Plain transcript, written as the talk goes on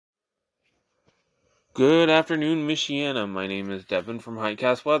Good afternoon, Michiana. My name is Devin from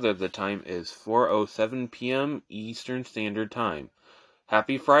Highcast Weather. The time is 4:07 p.m. Eastern Standard Time.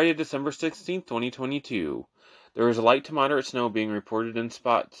 Happy Friday, December 16th, 2022. There is light to moderate snow being reported in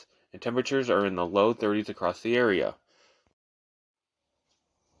spots, and temperatures are in the low 30s across the area.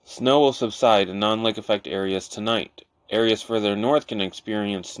 Snow will subside in non-lake effect areas tonight. Areas further north can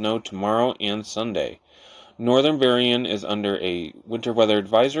experience snow tomorrow and Sunday. Northern Berrien is under a winter weather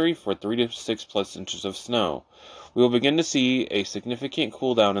advisory for 3 to 6 plus inches of snow. We will begin to see a significant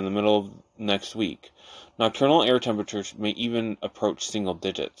cool down in the middle of next week. Nocturnal air temperatures may even approach single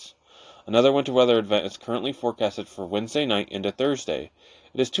digits. Another winter weather event is currently forecasted for Wednesday night into Thursday.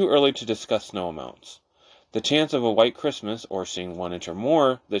 It is too early to discuss snow amounts. The chance of a white Christmas, or seeing 1 inch or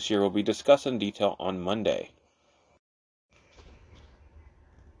more, this year will be discussed in detail on Monday.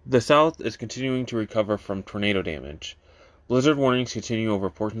 The South is continuing to recover from tornado damage. Blizzard warnings continue over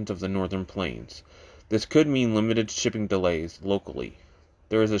portions of the northern plains. This could mean limited shipping delays locally.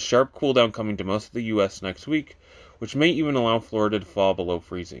 There is a sharp cool down coming to most of the U.S. next week, which may even allow Florida to fall below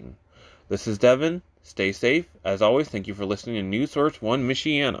freezing. This is Devin. Stay safe. As always, thank you for listening to News Source 1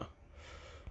 Michiana.